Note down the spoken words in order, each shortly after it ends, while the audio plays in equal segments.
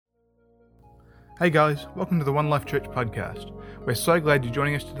Hey guys, welcome to the One Life Church podcast. We're so glad you're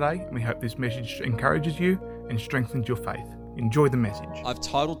joining us today, and we hope this message encourages you and strengthens your faith. Enjoy the message. I've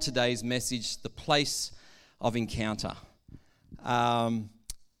titled today's message, The Place of Encounter.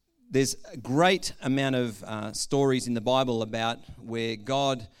 There's a great amount of stories in the Bible about where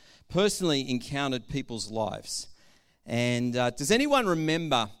God personally encountered people's lives. And does anyone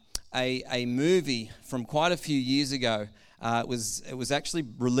remember a movie from quite a few years ago? It was actually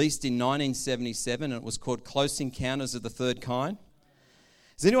released in 1977, and it was called Close Encounters of the Third Kind.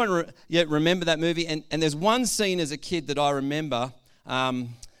 Does anyone yet remember that movie? And there's one scene as a kid that I remember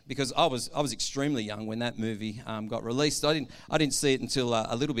because I was extremely young when that movie got released. I didn't see it until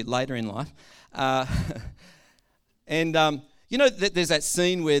a little bit later in life. You know, there's that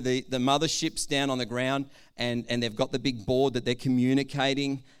scene where the mothership's down on the ground and they've got the big board that they're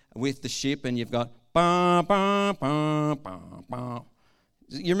communicating with the ship, and you've got bah, bah, bah, bah, bah.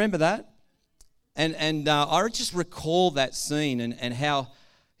 You remember that? And I just recall that scene and how,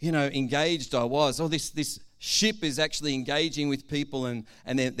 you know, engaged I was. Oh, this ship is actually engaging with people and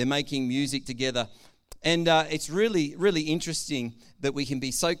they're making music together. And it's really, really interesting that we can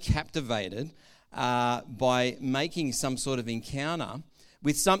be so captivated by making some sort of encounter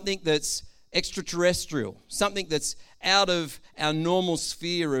with something that's extraterrestrial, something that's out of our normal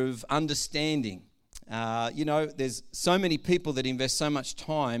sphere of understanding. You know, there's so many people that invest so much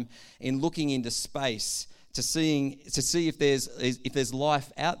time in looking into space to see if there's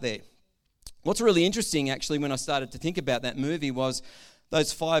life out there. What's really interesting, actually, when I started to think about that movie was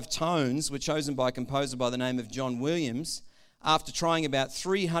those 5 tones were chosen by a composer by the name of John Williams after trying about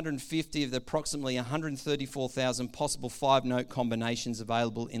 350 of the approximately 134,000 possible 5-note combinations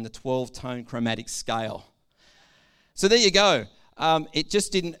available in the 12-tone chromatic scale. So there you go. It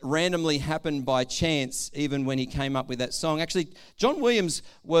just didn't randomly happen by chance, even when he came up with that song. Actually, John Williams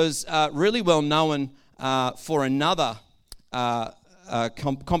was really well known for another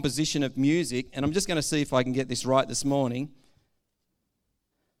composition of music, and I'm just going to see if I can get this right this morning.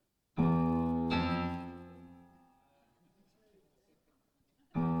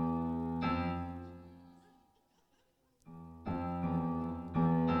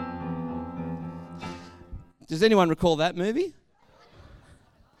 Does anyone recall that movie?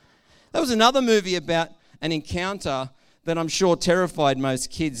 That was another movie about an encounter that I'm sure terrified most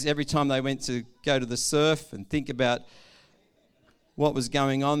kids every time they went to go to the surf and think about what was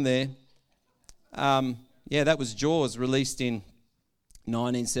going on there. That was Jaws, released in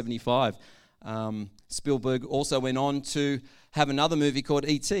 1975. Spielberg also went on to have another movie called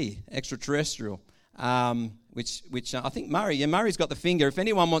E.T., Extraterrestrial, which I think Murray's got the finger. If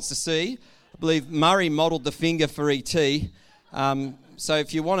anyone wants to see, I believe Murray modelled the finger for E.T., so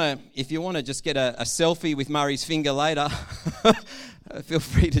if you want to just get a selfie with Murray's finger later, feel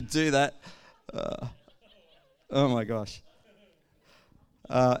free to do that. Oh my gosh.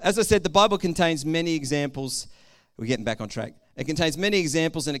 As I said, the Bible contains many examples. We're getting back on track. It contains many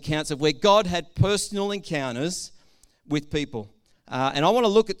examples and accounts of where God had personal encounters with people. And I want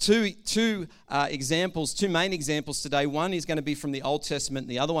to look at two main examples today. One is going to be from the Old Testament,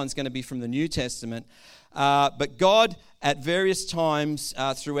 and the other one's going to be from the New Testament. But God, at various times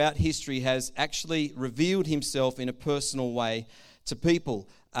throughout history, has actually revealed himself in a personal way to people.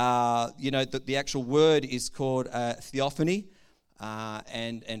 The actual word is called theophany.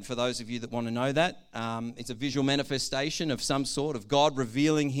 And for those of you that want to know that, it's a visual manifestation of some sort of God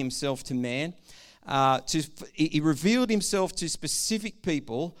revealing himself to man. He revealed himself to specific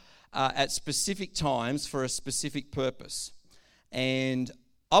people at specific times for a specific purpose. And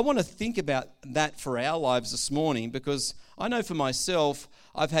I want to think about that for our lives this morning, because I know for myself,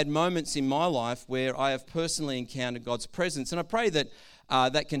 I've had moments in my life where I have personally encountered God's presence. And I pray that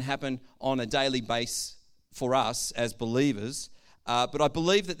that can happen on a daily basis for us as believers. But I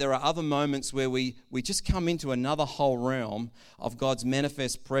believe that there are other moments where we just come into another whole realm of God's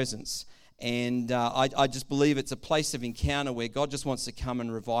manifest presence. And I just believe it's a place of encounter where God just wants to come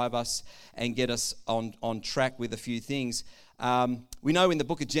and revive us and get us on track with a few things. We know in the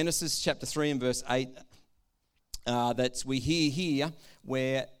book of Genesis, chapter 3 and verse 8, that we hear here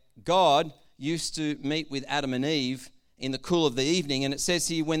where God used to meet with Adam and Eve in the cool of the evening. And it says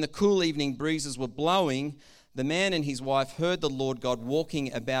here, when the cool evening breezes were blowing, the man and his wife heard the Lord God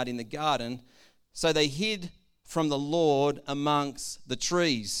walking about in the garden. So they hid from the Lord amongst the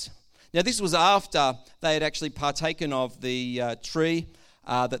trees. Now, this was after they had actually partaken of the tree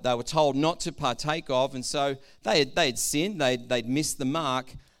that they were told not to partake of. And so they had sinned, they'd missed the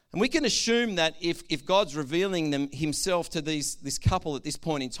mark. And we can assume that if God's revealing himself to this couple at this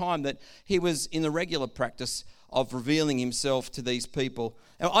point in time, that he was in the regular practice of revealing himself to these people.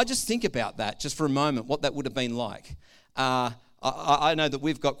 And I just think about that just for a moment, what that would have been like. I know that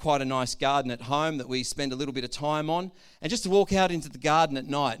we've got quite a nice garden at home that we spend a little bit of time on. And just to walk out into the garden at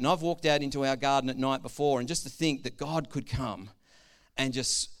night, and I've walked out into our garden at night before, and just to think that God could come and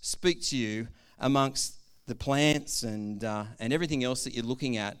just speak to you amongst the plants and everything else that you're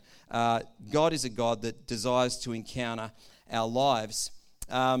looking at. God is a God that desires to encounter our lives.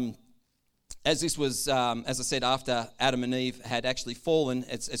 As this was, as I said, after Adam and Eve had actually fallen,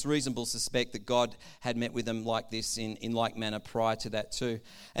 it's reasonable to suspect that God had met with them like this in like manner prior to that too.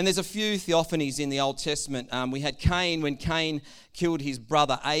 And there's a few theophanies in the Old Testament. We had Cain, when Cain killed his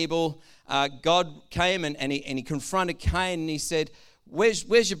brother Abel. God came and he confronted Cain and he said,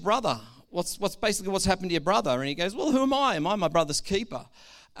 where's your brother? What's happened to your brother? And he goes, well, who am I? Am I my brother's keeper?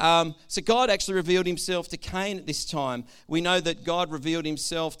 So God actually revealed himself to Cain at this time. We know that God revealed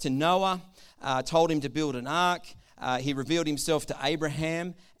himself to Noah, told him to build an ark. He revealed himself to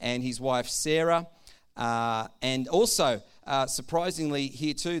Abraham and his wife Sarah. And also, surprisingly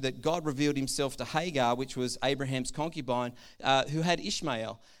here too, that God revealed himself to Hagar, which was Abraham's concubine, who had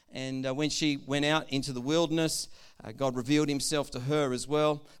Ishmael. And when she went out into the wilderness, God revealed himself to her as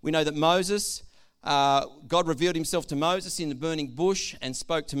well. We know that Moses, God revealed himself to Moses in the burning bush and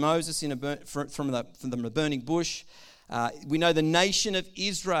spoke to Moses from the burning bush. We know the nation of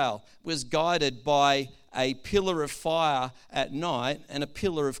Israel was guided by a pillar of fire at night and a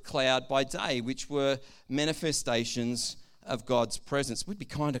pillar of cloud by day, which were manifestations of God's presence. It would be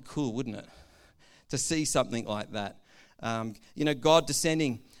kind of cool, wouldn't it, to see something like that? God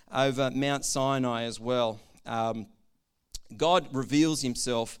descending over Mount Sinai as well. God reveals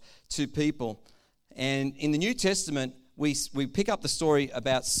himself to people. And in the New Testament, we pick up the story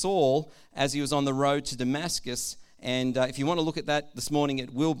about Saul as he was on the road to Damascus. And if you want to look at that this morning,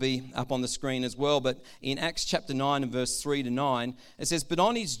 it will be up on the screen as well. But in Acts chapter 9 and verse 3 to 9, it says, but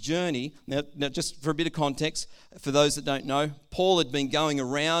on his journey, now just for a bit of context, for those that don't know, Paul had been going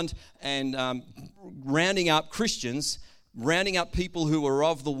around and rounding up Christians, rounding up people who were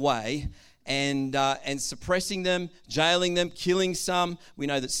of the way, and suppressing them, jailing them, killing some. We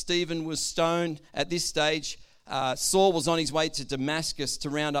know that Stephen was stoned at this stage. Saul was on his way to Damascus to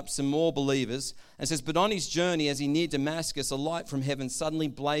round up some more believers. And says, but on his journey, as he neared Damascus, a light from heaven suddenly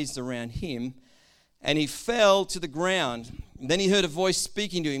blazed around him, and he fell to the ground. And then he heard a voice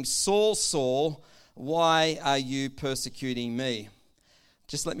speaking to him, Saul, Saul, why are you persecuting me?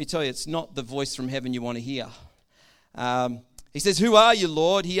 Just let me tell you, it's not the voice from heaven you want to hear. He says, who are you,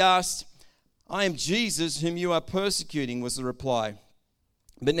 Lord? He asked. I am Jesus whom you are persecuting, was the reply.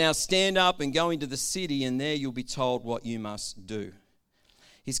 But now stand up and go into the city, and there you'll be told what you must do.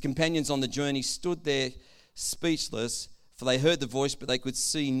 His companions on the journey stood there speechless, for they heard the voice, but they could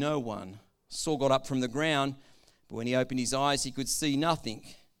see no one. Saul got up from the ground, but when he opened his eyes, he could see nothing.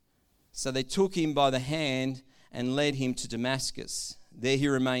 So they took him by the hand and led him to Damascus. There he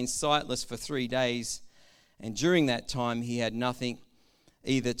remained sightless for 3 days, and during that time he had nothing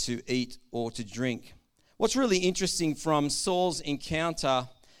either to eat or to drink. What's really interesting from Saul's encounter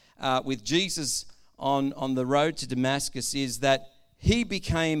with Jesus on the road to Damascus is that he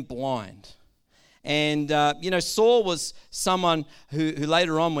became blind. And, Saul was someone who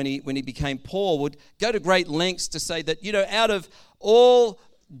later on when he became Paul would go to great lengths to say that, out of all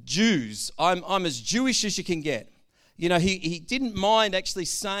Jews, I'm as Jewish as you can get. He didn't mind actually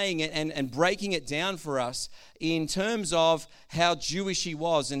saying it and breaking it down for us in terms of how Jewish he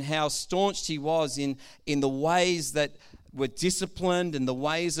was and how staunch he was in the ways that were disciplined and the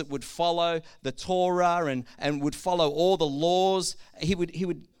ways that would follow the Torah and would follow all the laws. He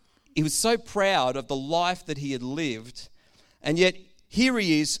was so proud of the life that he had lived, and yet here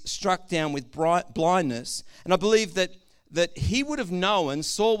he is struck down with blindness. And I believe that he would have known,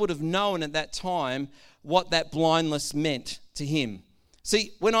 Saul would have known at that time what that blindness meant to him.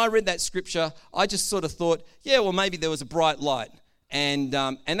 See, when I read that scripture, I just sort of thought, maybe there was a bright light, and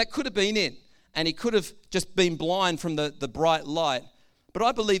that could have been it. And he could have just been blind from the bright light. But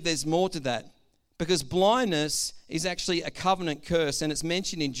I believe there's more to that, because blindness is actually a covenant curse, and it's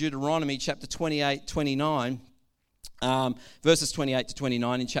mentioned in Deuteronomy chapter 28, 29, verses 28 to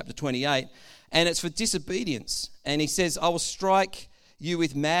 29 in chapter 28, and it's for disobedience. And he says, I will strike you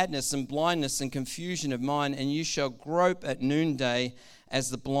with madness and blindness and confusion of mind, and you shall grope at noonday as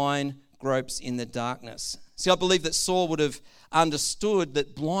the blind gropes in the darkness. See, I believe that Saul would have understood that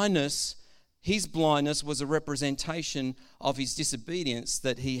his blindness was a representation of his disobedience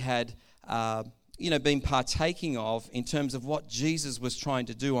that he had been partaking of in terms of what Jesus was trying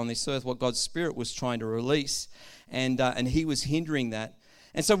to do on this earth, what God's Spirit was trying to release, and he was hindering that.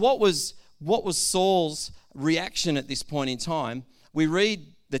 And so what was Saul's reaction at this point in time. We read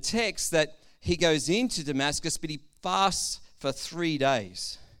the text that he goes into Damascus, but he fasts for 3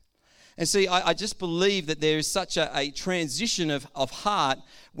 days. And see, I just believe that there is such a transition of heart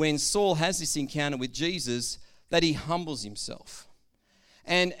when Saul has this encounter with Jesus that he humbles himself.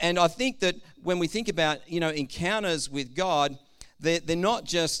 And I think that when we think about, encounters with God, they're not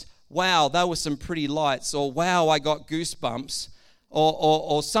just, wow, that was some pretty lights, or wow, I got goosebumps,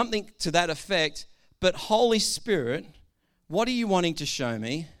 or something to that effect. But Holy Spirit, what are you wanting to show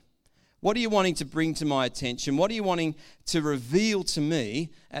me? What are you wanting to bring to my attention? What are you wanting to reveal to me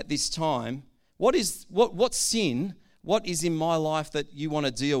at this time? What sin? What is in my life that you want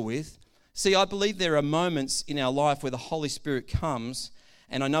to deal with? See, I believe there are moments in our life where the Holy Spirit comes,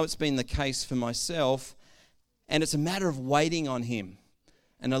 and I know it's been the case for myself, and it's a matter of waiting on him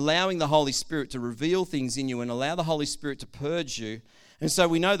and allowing the Holy Spirit to reveal things in you and allow the Holy Spirit to purge you. And so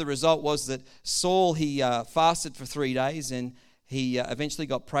we know the result was that Saul, he fasted for 3 days, and he eventually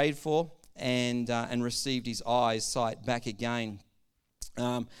got prayed for and received his sight back again.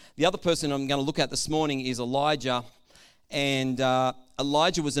 The other person I'm going to look at this morning is Elijah. And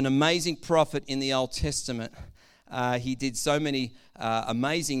Elijah was an amazing prophet in the Old Testament. He did so many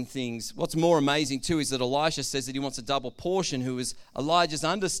amazing things. What's more amazing too is that Elisha says that he wants a double portion, who was Elijah's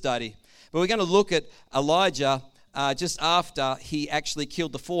understudy. But we're going to look at Elijah just after he actually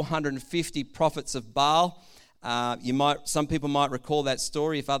killed the 450 prophets of Baal. Some people might recall that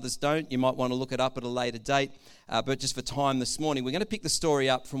story. If others don't, you might want to look it up at a later date. But just for time this morning, we're going to pick the story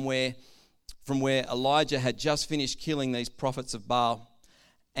up from where Elijah had just finished killing these prophets of Baal.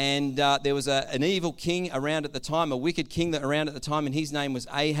 And there was an evil king around at the time, a wicked king around at the time, and his name was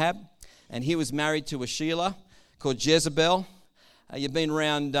Ahab. And he was married to a Sheila called Jezebel. You've been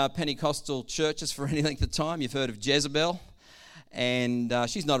around Pentecostal churches for any length of time. You've heard of Jezebel. And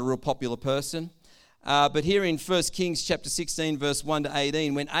she's not a real popular person. But here in 1 Kings chapter 16, verse 1 to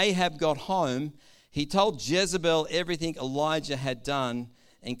 18, when Ahab got home, he told Jezebel everything Elijah had done,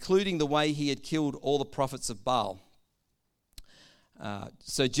 including the way he had killed all the prophets of Baal.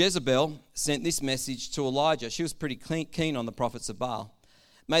 So Jezebel sent this message to Elijah. She was pretty keen on the prophets of Baal.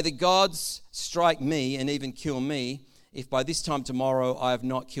 May the gods strike me and even kill me if by this time tomorrow I have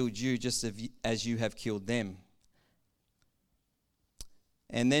not killed you just as you have killed them.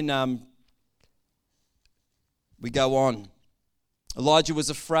 And then we go on. Elijah was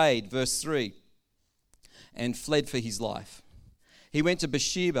afraid, verse 3, and fled for his life. He went to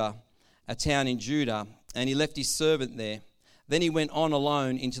Beersheba, a town in Judah, and he left his servant there. Then he went on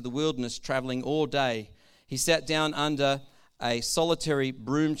alone into the wilderness, traveling all day. He sat down under a solitary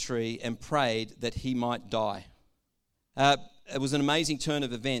broom tree and prayed that he might die. It was an amazing turn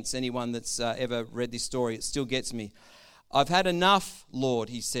of events. Anyone that's ever read this story, it still gets me. I've had enough, Lord,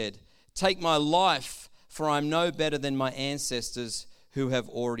 he said. Take my life, for I am no better than my ancestors who have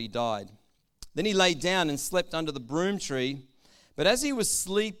already died. Then he lay down and slept under the broom tree. But as he was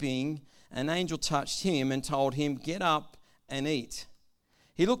sleeping, an angel touched him and told him, get up and eat.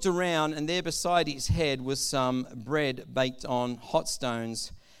 He looked around, and there beside his head was some bread baked on hot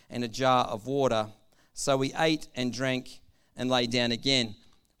stones and a jar of water. So he ate and drank and lay down again.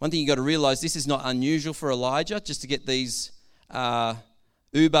 One thing you've got to realize, this is not unusual for Elijah, just to get these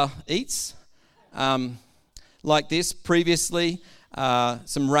Uber Eats like this. Previously,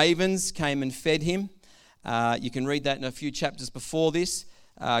 some ravens came and fed him. You can read that in a few chapters before this.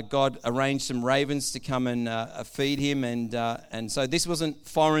 God arranged some ravens to come and feed him, and so this wasn't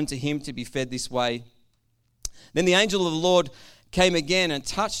foreign to him to be fed this way. Then the angel of the Lord came again and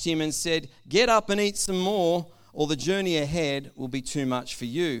touched him and said, get up and eat some more, or the journey ahead will be too much for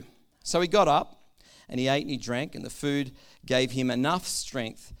you. So he got up, and he ate and he drank, and the food gave him enough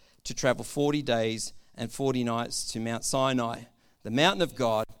strength to travel 40 days and 40 nights to Mount Sinai, the mountain of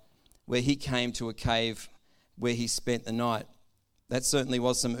God, where he came to a cave where he spent the night. That certainly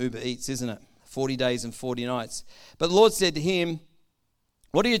was some Uber Eats, isn't it? 40 days and 40 nights. But the Lord said to him,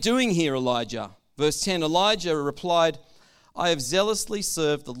 what are you doing here, Elijah? Verse 10, Elijah replied, I have zealously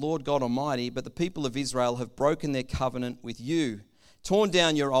served the Lord God Almighty, but the people of Israel have broken their covenant with you, torn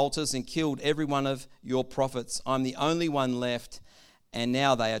down your altars and killed every one of your prophets. I'm the only one left, and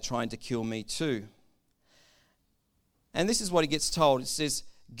now they are trying to kill me too. And this is what he gets told. It says,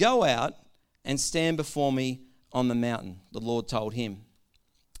 go out and stand before me on the mountain, the Lord told him.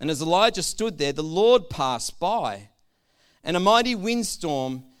 And as Elijah stood there, the Lord passed by, and a mighty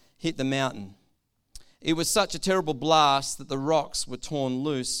windstorm hit the mountain. It was such a terrible blast that the rocks were torn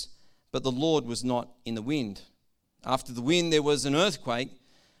loose, but the Lord was not in the wind. After the wind, there was an earthquake,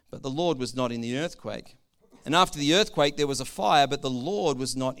 but the Lord was not in the earthquake. And after the earthquake, there was a fire, but the Lord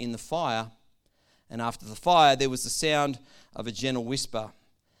was not in the fire. And after the fire, there was the sound of a gentle whisper.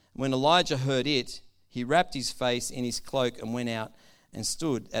 When Elijah heard it, he wrapped his face in his cloak and went out and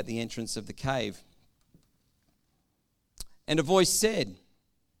stood at the entrance of the cave. And a voice said,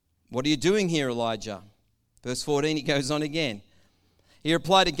 "What are you doing here, Elijah?" Verse 14, he goes on again. He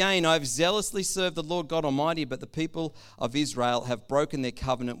replied again, "I have zealously served the Lord God Almighty, but the people of Israel have broken their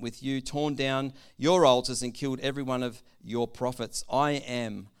covenant with you, torn down your altars and killed every one of your prophets. I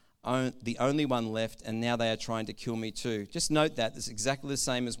am the only one left, and now they are trying to kill me too." Just note that. It's exactly the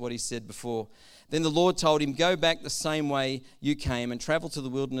same as what he said before. Then the Lord told him, "Go back the same way you came and travel to the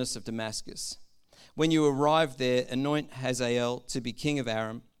wilderness of Damascus. When you arrive there, anoint Hazael to be king of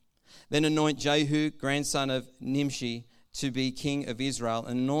Aram. Then anoint Jehu, grandson of Nimshi, to be king of Israel,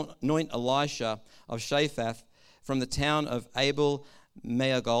 and anoint Elisha of Shaphat from the town of Abel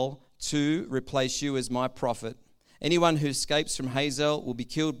Meagol to replace you as my prophet. Anyone who escapes from Hazael will be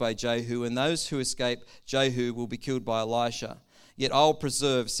killed by Jehu, and those who escape Jehu will be killed by Elisha. Yet I will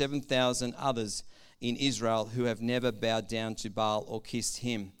preserve 7,000 others in Israel who have never bowed down to Baal or kissed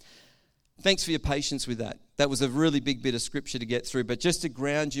him." Thanks for your patience with that. That was a really big bit of scripture to get through, but just to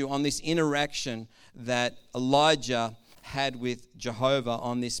ground you on this interaction that Elijah had with Jehovah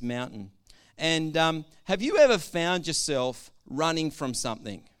on this mountain. And have you ever found yourself running from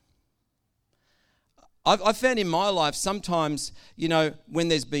something? I've found in my life sometimes, when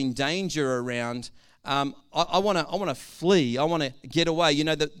there's been danger around, I want to flee. I want to get away.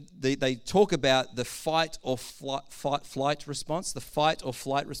 They talk about the fight or flight response. The fight or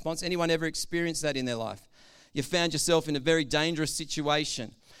flight response. Anyone ever experienced that in their life? You found yourself in a very dangerous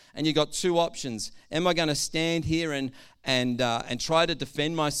situation, and you got two options. Am I going to stand here and try to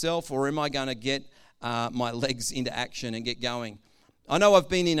defend myself, or am I going to get my legs into action and get going? I know I've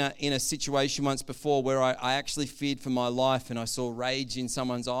been in a situation once before where I actually feared for my life, and I saw rage in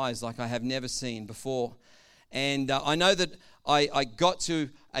someone's eyes like I have never seen before. And I know that I got to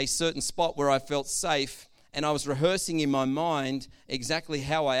a certain spot where I felt safe, and I was rehearsing in my mind exactly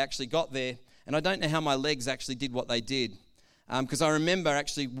how I actually got there. And I don't know how my legs actually did what they did. Because I remember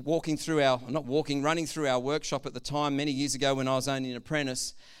actually running through our workshop at the time many years ago when I was only an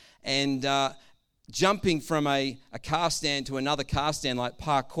apprentice, and jumping from a car stand to another car stand like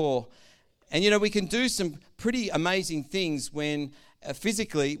parkour. And we can do some pretty amazing things when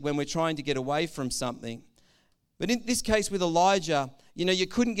physically when we're trying to get away from something. But in this case with Elijah, you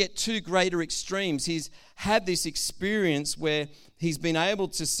couldn't get two greater extremes. He's had this experience where he's been able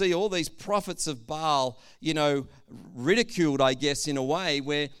to see all these prophets of Baal, ridiculed, I guess, in a way,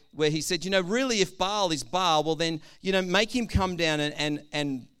 where he said, really, if Baal is Baal, well then, make him come down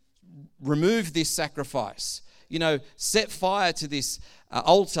and remove this sacrifice. Set fire to this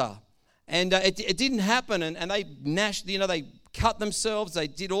altar. And it didn't happen, and they gnashed, they cut themselves, they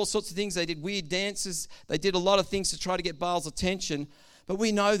did all sorts of things, they did weird dances, they did a lot of things to try to get Baal's attention. But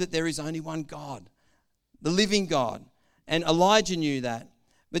we know that there is only one God, the living God. And Elijah knew that.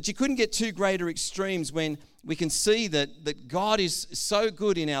 But you couldn't get two greater extremes when we can see that God is so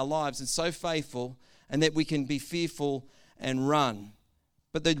good in our lives and so faithful, and that we can be fearful and run.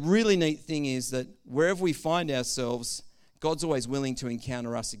 But the really neat thing is that wherever we find ourselves, God's always willing to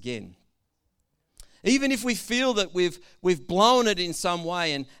encounter us again. Even if we feel that we've blown it in some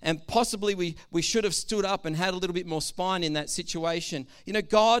way, and possibly we should have stood up and had a little bit more spine in that situation.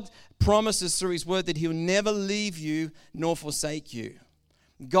 God promises through his word that he'll never leave you nor forsake you.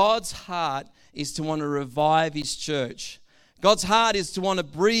 God's heart is to want to revive his church. God's heart is to want to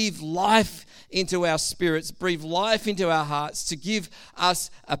breathe life into our spirits, breathe life into our hearts, to give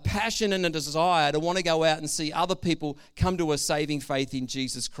us a passion and a desire to want to go out and see other people come to a saving faith in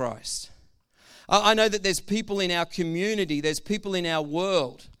Jesus Christ. I know that there's people in our community, there's people in our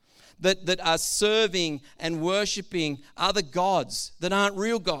world that are serving and worshiping other gods that aren't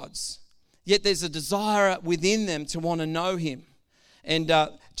real gods. Yet there's a desire within them to want to know him. And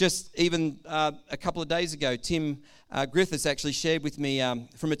just even a couple of days ago, Tim Griffiths actually shared with me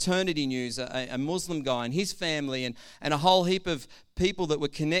from Eternity News, a Muslim guy and his family, and a whole heap of people that were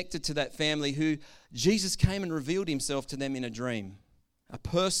connected to that family who Jesus came and revealed himself to them in a dream. A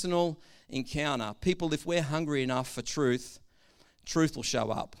personal encounter. People, if we're hungry enough for truth will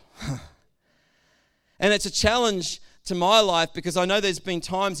show up. And it's a challenge to my life, because I know there's been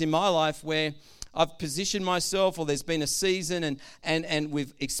times in my life where I've positioned myself, or there's been a season and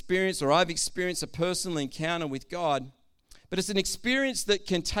we've experienced, or I've experienced a personal encounter with God. But it's an experience that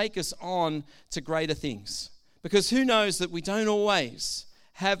can take us on to greater things. Because who knows that we don't always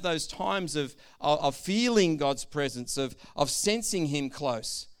have those times of feeling God's presence, of sensing him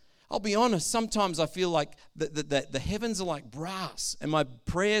close. I'll be honest, sometimes I feel like the heavens are like brass and my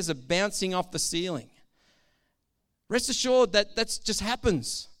prayers are bouncing off the ceiling. Rest assured that just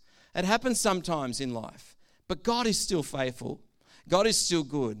happens. It happens sometimes in life. But God is still faithful. God is still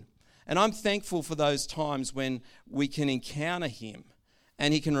good. And I'm thankful for those times when we can encounter him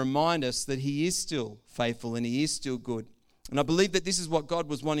and he can remind us that he is still faithful and he is still good. And I believe that this is what God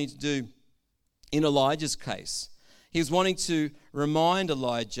was wanting to do in Elijah's case. He was wanting to remind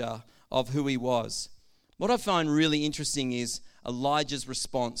Elijah of who he was. What I find really interesting is Elijah's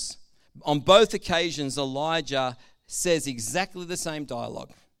response. On both occasions, Elijah says exactly the same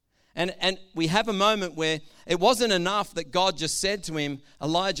dialogue. And we have a moment where it wasn't enough that God just said to him,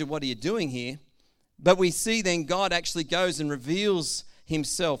 Elijah, what are you doing here? But we see then God actually goes and reveals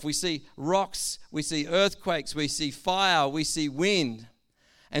himself. We see rocks, we see earthquakes, we see fire, we see wind.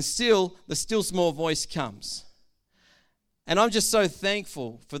 And still, the still small voice comes. And I'm just so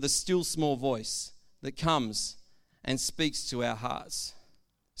thankful for the still small voice that comes and speaks to our hearts.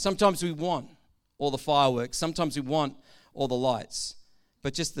 Sometimes we want all the fireworks. Sometimes we want all the lights.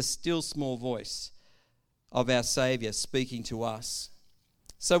 But just the still small voice of our Saviour speaking to us.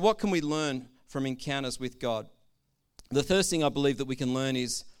 So what can we learn from encounters with God? The first thing I believe that we can learn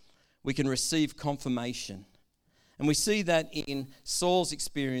is we can receive confirmation. And we see that in Saul's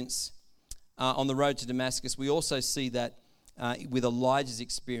experience on the road to Damascus. We also see that with Elijah's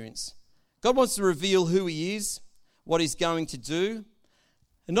experience. God wants to reveal who he is, what he's going to do,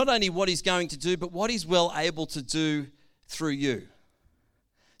 and not only what he's going to do, but what he's well able to do through you.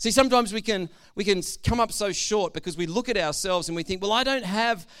 See, sometimes we can come up so short because we look at ourselves and we think, well, I don't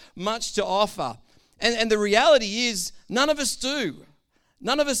have much to offer. And the reality is, none of us do.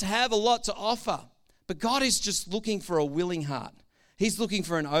 None of us have a lot to offer. But God is just looking for a willing heart. He's looking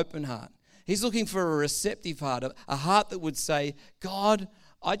for an open heart. He's looking for a receptive heart, a heart that would say, God,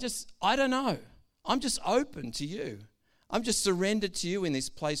 I don't know. I'm just open to you. I'm just surrendered to you in this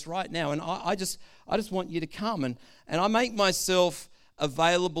place right now. And I just want you to come. And I make myself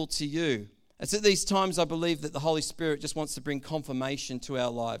available to you. It's at these times I believe that the Holy Spirit just wants to bring confirmation to our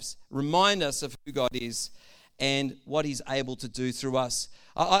lives, remind us of who God is and what he's able to do through us.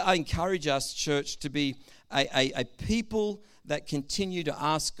 I encourage us, church, to be a people that continue to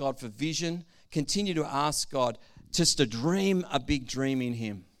ask God for vision, continue to ask God just to dream a big dream in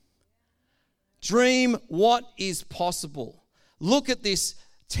him. Dream what is possible. Look at this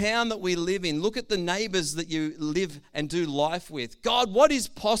town that we live in. Look at the neighbors that you live and do life with. God, what is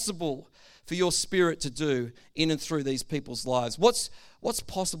possible for your Spirit to do in and through these people's lives? What's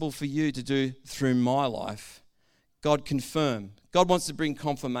possible for you to do through my life? God, confirm. God wants to bring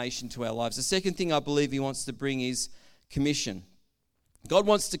confirmation to our lives. The second thing I believe he wants to bring is commission. God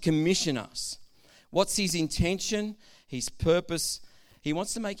wants to commission us. What's his intention? His purpose? He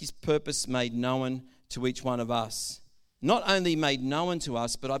wants to make his purpose made known to each one of us. Not only made known to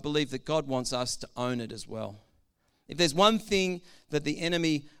us, but I believe that God wants us to own it as well. If there's one thing that the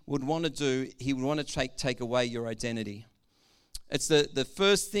enemy would want to do, he would want to take away your identity. It's the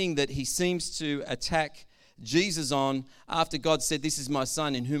first thing that he seems to attack Jesus on after God said, this is my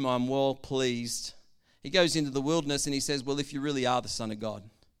son in whom I'm well pleased. He goes into the wilderness and he says, well, if you really are the Son of God.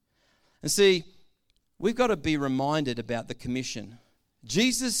 And see, we've got to be reminded about the commission.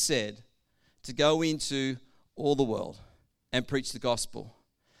 Jesus said to go into all the world and preach the gospel.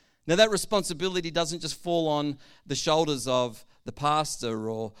 Now that responsibility doesn't just fall on the shoulders of the pastor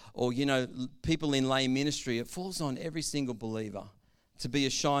or people in lay ministry. It falls on every single believer to be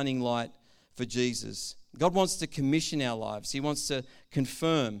a shining light for Jesus. God wants to commission our lives. He wants to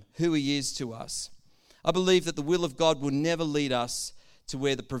confirm who he is to us. I believe that the will of God will never lead us to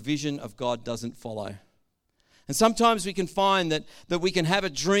where the provision of God doesn't follow. And sometimes we can find that we can have a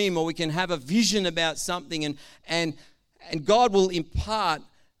dream or we can have a vision about something and God will impart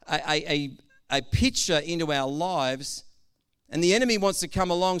a picture into our lives, and the enemy wants to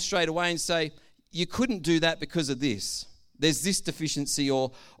come along straight away and say, you couldn't do that because of this. There's this deficiency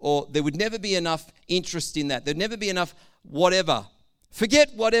or there would never be enough interest in that. There'd never be enough whatever.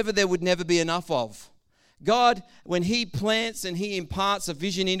 Forget whatever there would never be enough of. God, when he plants and he imparts a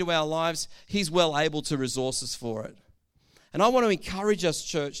vision into our lives, he's well able to resource us for it. And I want to encourage us,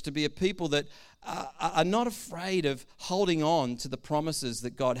 church, to be a people that are not afraid of holding on to the promises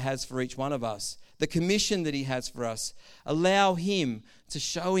that God has for each one of us, the commission that he has for us. Allow him to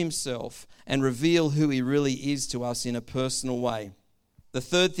show himself and reveal who he really is to us in a personal way. The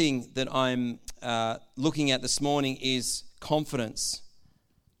third thing that I'm looking at this morning is confidence.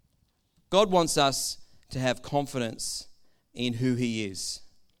 God wants us to have confidence in who he is.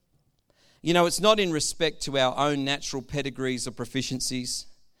 You know, it's not in respect to our own natural pedigrees or proficiencies,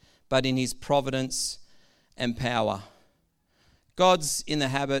 but in his providence and power. God's in the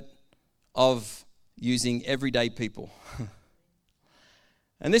habit of using everyday people.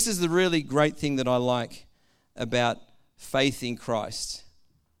 And this is the really great thing that I like about faith in Christ,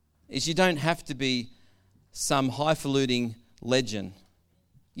 is you don't have to be some highfalutin legend.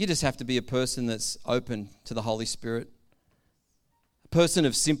 You just have to be a person that's open to the Holy Spirit, a person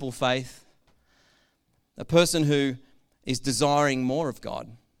of simple faith, a person who is desiring more of God,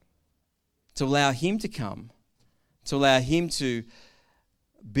 to allow him to come, to allow him to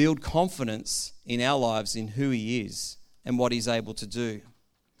build confidence in our lives in who he is and what he's able to do.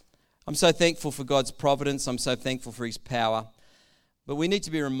 I'm so thankful for God's providence. I'm so thankful for his power. But we need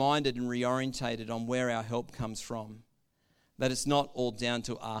to be reminded and reorientated on where our help comes from, that it's not all down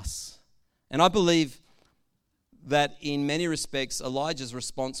to us. And I believe that in many respects, Elijah's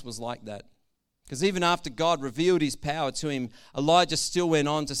response was like that. Because even after God revealed his power to him, Elijah still went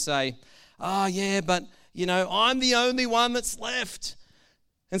on to say, but I'm the only one that's left.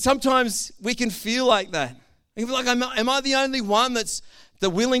 And sometimes we can feel like that. We can feel like, am I the only one that's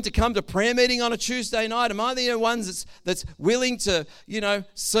willing to come to prayer meeting on a Tuesday night? Am I the only one that's willing to,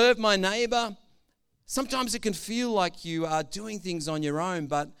 serve my neighbor? Sometimes it can feel like you are doing things on your own,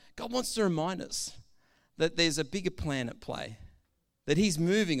 but God wants to remind us that there's a bigger plan at play, that he's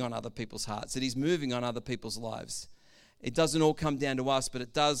moving on other people's hearts, that he's moving on other people's lives. It doesn't all come down to us, but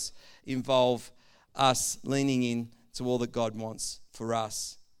it does involve us leaning in to all that God wants for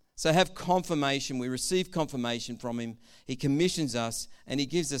us. So have confirmation. We receive confirmation from him. He commissions us and he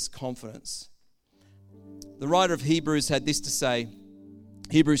gives us confidence. The writer of Hebrews had this to say,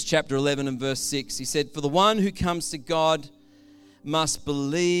 Hebrews chapter 11 and verse 6. He said, "For the one who comes to God must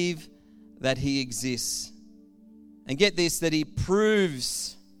believe that he exists." And get this, that he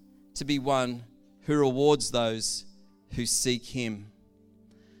proves to be one who rewards those who seek him.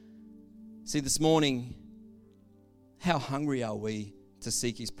 See, this morning, how hungry are we to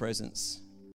seek his presence?